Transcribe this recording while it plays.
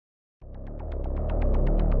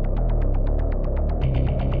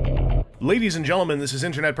Ladies and gentlemen, this is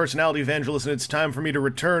Internet Personality Vangelus, and it's time for me to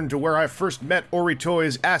return to where I first met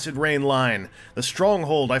Oritoy's Acid Rain line. The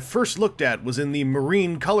Stronghold I first looked at was in the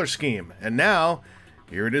marine color scheme, and now,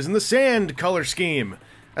 here it is in the sand color scheme.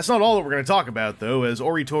 That's not all that we're going to talk about, though, as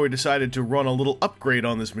Oritoy decided to run a little upgrade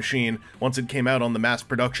on this machine once it came out on the mass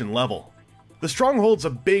production level. The Stronghold's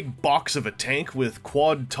a big box of a tank with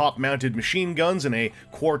quad top-mounted machine guns and a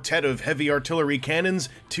quartet of heavy artillery cannons,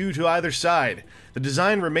 2 to either side. The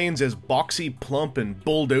design remains as boxy, plump, and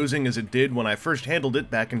bulldozing as it did when I first handled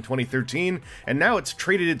it back in 2013, and now it's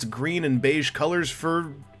traded its green and beige colors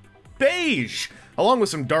for beige, along with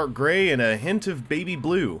some dark gray and a hint of baby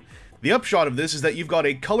blue. The upshot of this is that you've got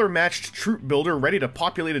a color-matched troop builder ready to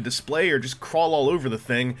populate a display or just crawl all over the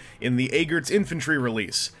thing in the Agert's infantry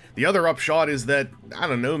release. The other upshot is that, I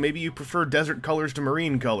don't know, maybe you prefer desert colors to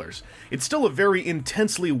marine colors. It's still a very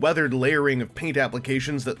intensely weathered layering of paint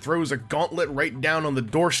applications that throws a gauntlet right down on the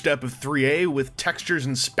doorstep of 3A with textures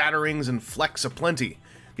and spatterings and flecks aplenty.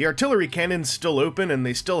 The artillery cannons still open and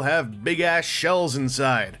they still have big-ass shells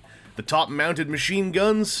inside. The top-mounted machine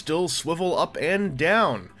guns still swivel up and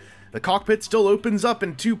down. The cockpit still opens up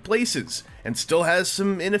in 2 places, and still has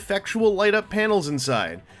some ineffectual light-up panels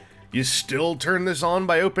inside. You still turn this on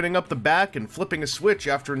by opening up the back and flipping a switch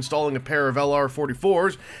after installing a pair of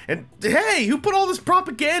LR-44s, and hey, who put all this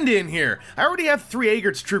propaganda in here? I already have 3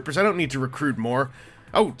 Agert's troopers, I don't need to recruit more.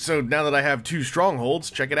 Oh, so now that I have 2 Strongholds,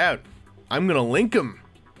 check it out. I'm gonna link them.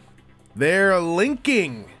 They're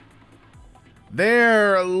linking.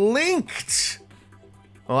 They're linked!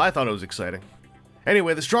 Well, I thought it was exciting.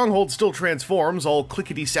 Anyway, the Stronghold still transforms, all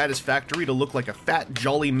clickety-satisfactory, to look like a fat,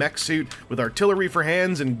 jolly mech suit with artillery for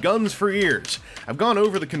hands and guns for ears. I've gone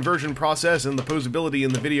over the conversion process and the posability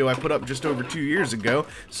in the video I put up just over 2 years ago,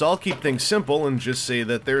 so I'll keep things simple and just say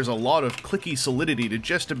that there's a lot of clicky solidity to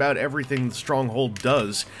just about everything the Stronghold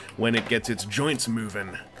does when it gets its joints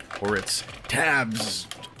moving, or its tabs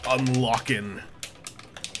unlocking.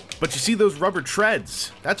 But you see those rubber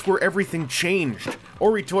treads? That's where everything changed.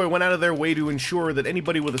 Oritoy went out of their way to ensure that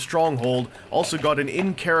anybody with a Stronghold also got an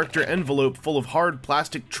in-character envelope full of hard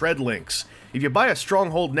plastic tread links. If you buy a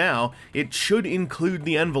Stronghold now, it should include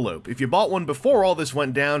the envelope. If you bought one before all this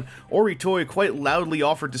went down, Oritoy quite loudly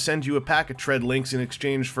offered to send you a pack of tread links in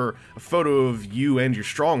exchange for a photo of you and your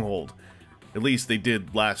Stronghold. At least they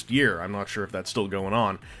did last year. I'm not sure if that's still going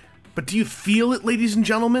on. But do you feel it, ladies and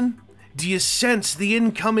gentlemen? Do you sense the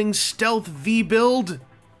incoming stealth V-build?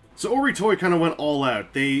 So Oritoy kind of went all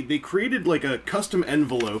out. They created like a custom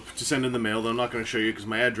envelope to send in the mail that I'm not going to show you because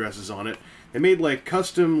my address is on it. They made like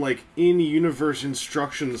custom like in-universe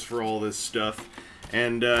instructions for all this stuff.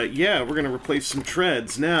 And yeah, we're going to replace some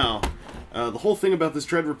treads. Now, the whole thing about this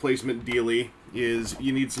tread replacement dealie is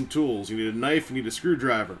you need some tools. You need a knife, you need a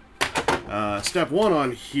screwdriver. Step 1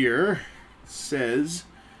 on here says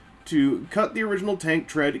to cut the original tank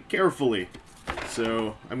tread carefully.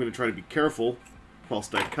 So I'm going to try to be careful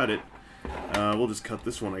whilst I cut it. We'll just cut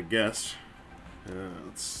this one, I guess.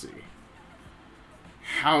 Let's see.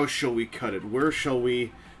 How shall we cut it? Where shall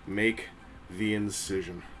we make the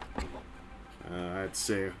incision? I'd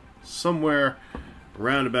say somewhere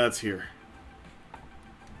roundabouts here.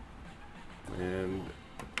 And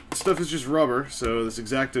stuff is just rubber, so this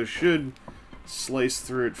X-Acto should slice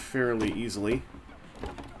through it fairly easily.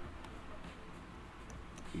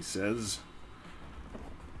 He says,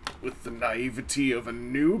 with the naivety of a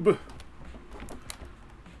noob.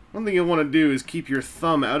 One thing you'll want to do is keep your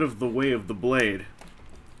thumb out of the way of the blade.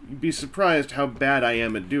 You'd be surprised how bad I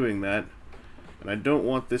am at doing that. And I don't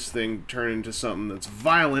want this thing to turn into something that's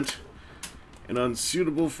violent and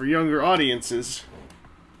unsuitable for younger audiences.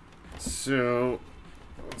 So,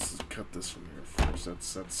 let's cut this one here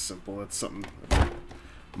first. That's simple. That's something, that's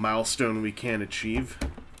a milestone we can achieve.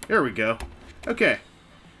 There we go. Okay.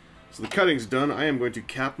 So the cutting's done. I am going to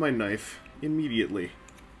cap my knife immediately.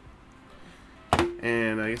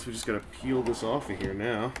 And I guess we just gotta peel this off of here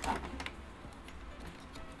now.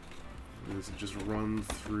 Does it just run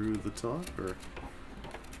through the top, or...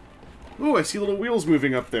 Oh, I see little wheels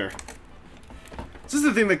moving up there. This is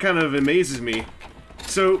the thing that kind of amazes me.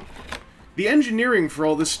 So, the engineering for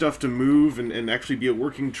all this stuff to move and actually be a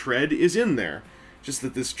working tread is in there. Just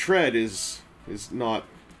that this tread is not,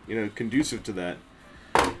 you know, conducive to that.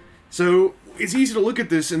 So, it's easy to look at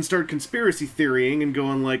this and start conspiracy theorying and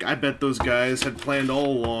going like, I bet those guys had planned all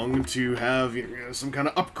along to have, you know, some kind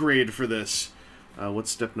of upgrade for this.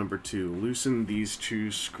 What's step number 2? Loosen these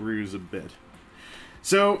 2 screws a bit.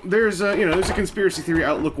 So, there's a, you know, there's a conspiracy theory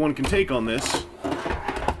outlook one can take on this.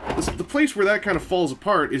 The place where that kind of falls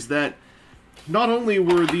apart is that not only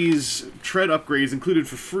were these tread upgrades included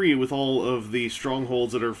for free with all of the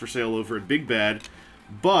strongholds that are for sale over at Big Bad,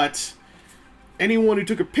 but anyone who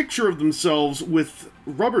took a picture of themselves with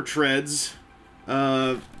rubber treads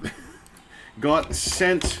got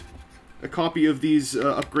sent a copy of these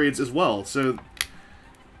upgrades as well. So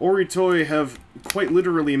Oritoy have quite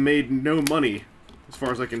literally made no money, as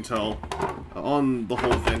far as I can tell, on the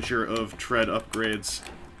whole venture of tread upgrades.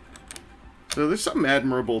 So there's something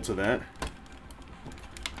admirable to that.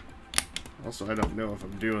 Also, I don't know if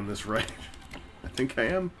I'm doing this right. I think I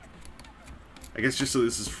am. I guess just so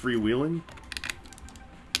this is freewheeling.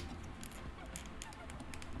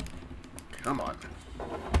 Come on.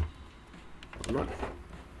 I'm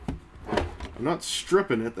not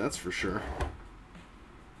stripping it, that's for sure.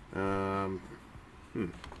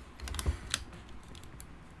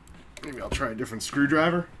 Maybe I'll try a different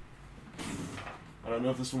screwdriver. I don't know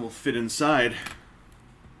if this one will fit inside.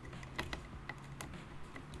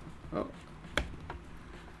 Oh.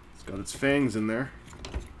 It's got its fangs in there.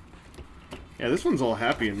 Yeah, this one's all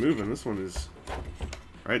happy and moving. This one is...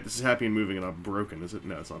 Right, this is happy and moving and not broken, is it?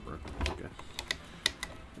 No, it's not broken. Okay.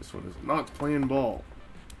 This one is not playing ball.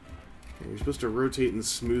 Okay, you're supposed to rotate and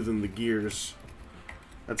smoothen the gears.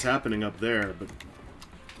 That's happening up there, but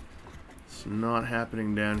it's not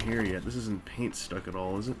happening down here yet. This isn't paint stuck at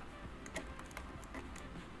all, is it?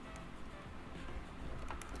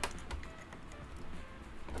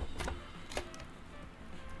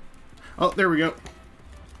 Oh, there we go.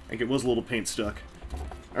 I think it was a little paint stuck.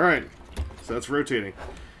 Alright, so that's rotating.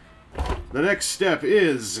 The next step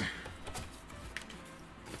is...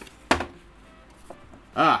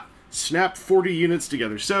 snap 40 units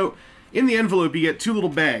together. So, in the envelope you get two little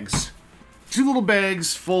bags. Two little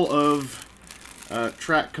bags full of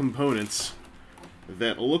track components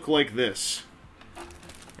that look like this.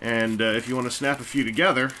 And if you want to snap a few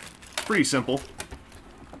together, pretty simple.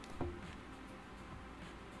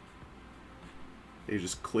 They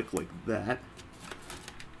just click like that.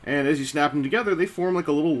 And as you snap them together, they form like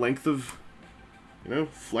a little length of, you know,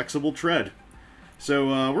 flexible tread. So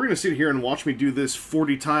we're going to sit here and watch me do this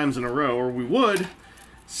 40 times in a row, or we would,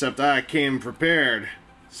 except I came prepared.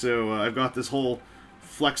 So I've got this whole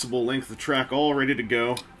flexible length of track all ready to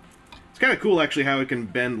go. It's kind of cool actually how it can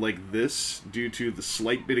bend like this due to the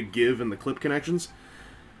slight bit of give in the clip connections.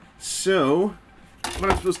 So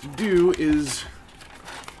what I'm supposed to do is,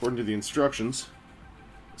 according to the instructions,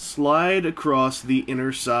 slide across the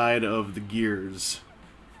inner side of the gears.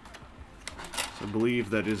 So I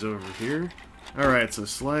believe that is over here. Alright, so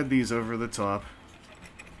slide these over the top.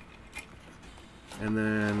 And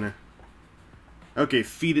then... Okay,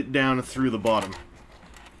 feed it down through the bottom.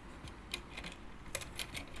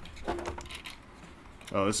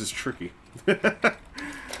 Oh, this is tricky. I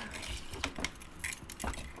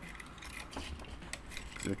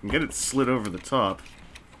can get it slid over the top.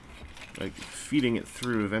 Like, feeding it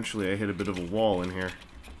through, eventually I hit a bit of a wall in here.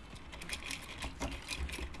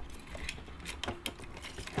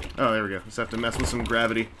 Oh, there we go. Just have to mess with some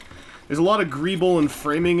gravity. There's a lot of greeble and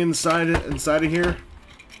framing inside of here.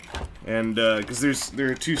 And, because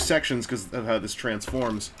there are two sections because of how this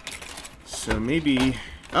transforms. So maybe...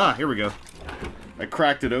 Ah, here we go. I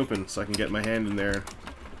cracked it open so I can get my hand in there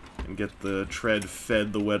and get the tread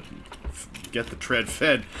fed, get the tread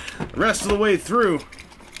fed the rest of the way through.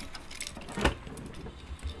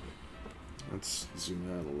 Let's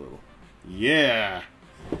zoom out a little. Yeah!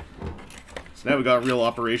 So now we got real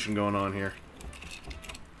operation going on here.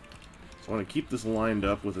 So I want to keep this lined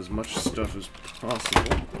up with as much stuff as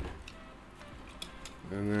possible.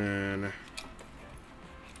 And then...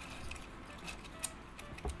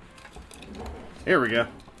 There we go.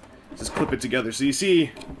 Just clip it together. So you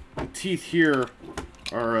see, the teeth here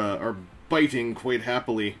are biting quite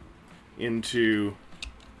happily into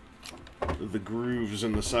the grooves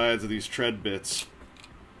in the sides of these tread bits.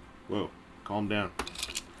 Whoa, calm down.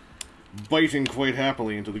 Biting quite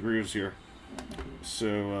happily into the grooves here.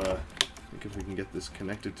 So, I think if we can get this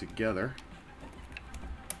connected together...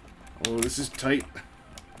 Oh, this is tight.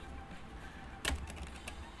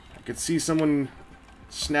 I could see someone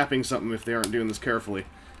snapping something if they aren't doing this carefully.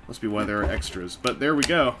 Must be why there are extras. But there we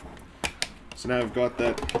go. So now I've got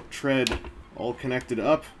that tread all connected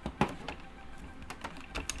up.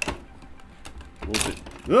 A little bit...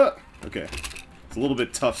 Okay. It's a little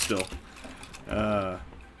bit tough still.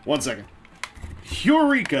 1 second.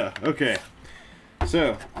 Eureka! Okay.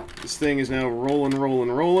 So, this thing is now rolling.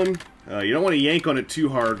 You don't want to yank on it too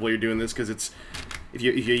hard while you're doing this, because it's... If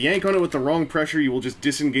you yank on it with the wrong pressure, you will just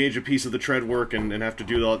disengage a piece of the tread work and have to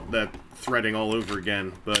do that threading all over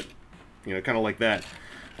again. But, you know, kind of like that.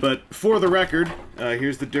 But for the record,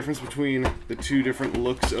 here's the difference between the two different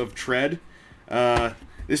looks of tread.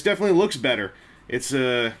 This definitely looks better. It's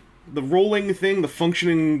the rolling thing, the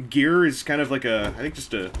functioning gear is kind of like I think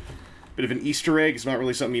just a bit of an Easter egg. It's not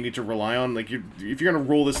really something you need to rely on. Like, if you're gonna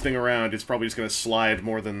roll this thing around, it's probably just gonna slide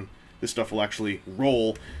more than this stuff will actually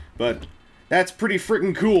roll. But that's pretty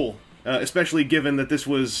freaking cool, especially given that this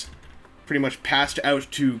was pretty much passed out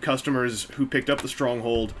to customers who picked up the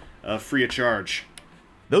Stronghold free of charge.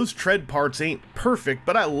 Those tread parts ain't perfect,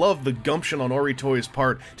 but I love the gumption on Oritoy's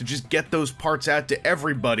part to just get those parts out to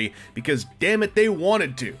everybody, because damn it, they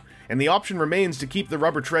wanted to. And the option remains to keep the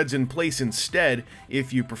rubber treads in place instead,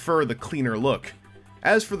 if you prefer the cleaner look.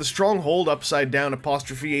 As for the Stronghold upside down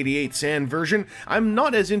apostrophe 88 sand version, I'm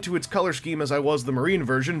not as into its color scheme as I was the Marine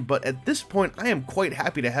version, but at this point I am quite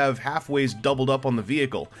happy to have halfways doubled up on the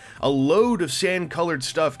vehicle. A load of sand-colored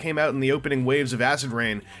stuff came out in the opening waves of Acid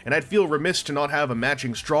Rain, and I'd feel remiss to not have a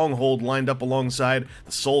matching Stronghold lined up alongside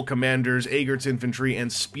the Soul Commanders, Agert's Infantry,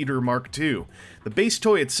 and Speeder Mark II. The base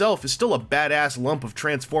toy itself is still a badass lump of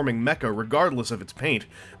transforming mecha regardless of its paint.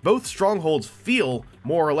 Both Strongholds feel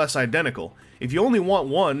more or less identical. If you only want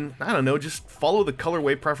one, I don't know, just follow the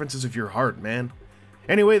colorway preferences of your heart, man.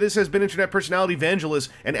 Anyway, this has been Internet Personality Vangelus,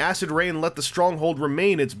 and Acid Rain let the Stronghold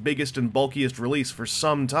remain its biggest and bulkiest release for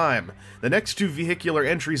some time. The next two vehicular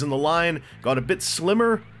entries in the line got a bit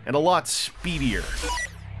slimmer and a lot speedier.